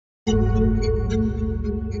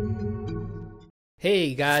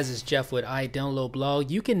Hey guys, it's Jeff with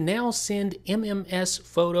iDownloadBlog. You can now send MMS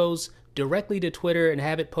photos directly to Twitter and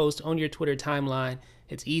have it post on your Twitter timeline.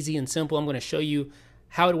 It's easy and simple. I'm going to show you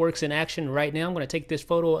how it works in action right now. I'm going to take this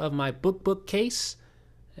photo of my bookcase,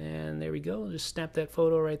 and there we go. Just snap that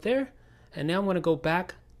photo right there. And now I'm going to go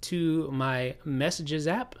back to my Messages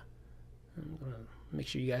app. I'm going to make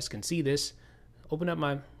sure you guys can see this. Open up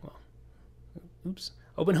my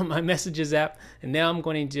Messages app, and now I'm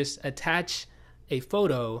going to just attach a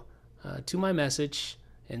photo to my message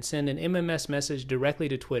and send an MMS message directly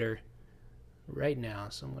to Twitter right now.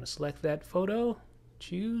 So I'm going to select that photo,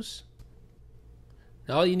 choose.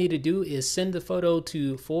 Now all you need to do is send the photo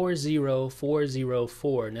to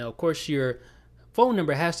 40404. Now of course your phone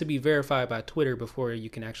number has to be verified by Twitter before you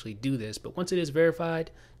can actually do this, but once it is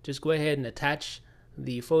verified, just go ahead and attach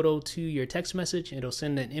the photo to your text message. It'll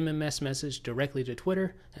send an MMS message directly to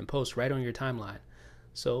Twitter and post right on your timeline.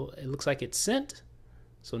 So it looks like it's sent.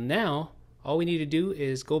 So now all we need to do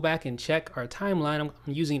is go back and check our timeline. I'm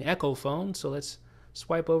using Echo Phone, so let's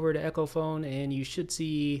swipe over to Echo Phone and you should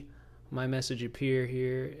see my message appear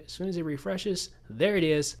here. As soon as it refreshes, there it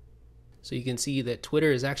is. So you can see that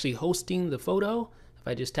Twitter is actually hosting the photo. If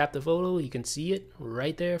I just tap the photo, you can see it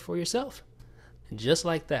right there for yourself, just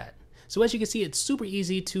like that. So as you can see, it's super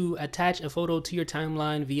easy to attach a photo to your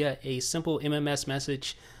timeline via a simple MMS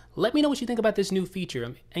message. Let me know what you think about this new feature.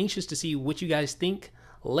 I'm anxious to see what you guys think.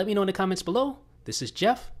 Let me know in the comments below. This is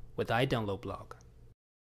Jeff with iDownloadBlog.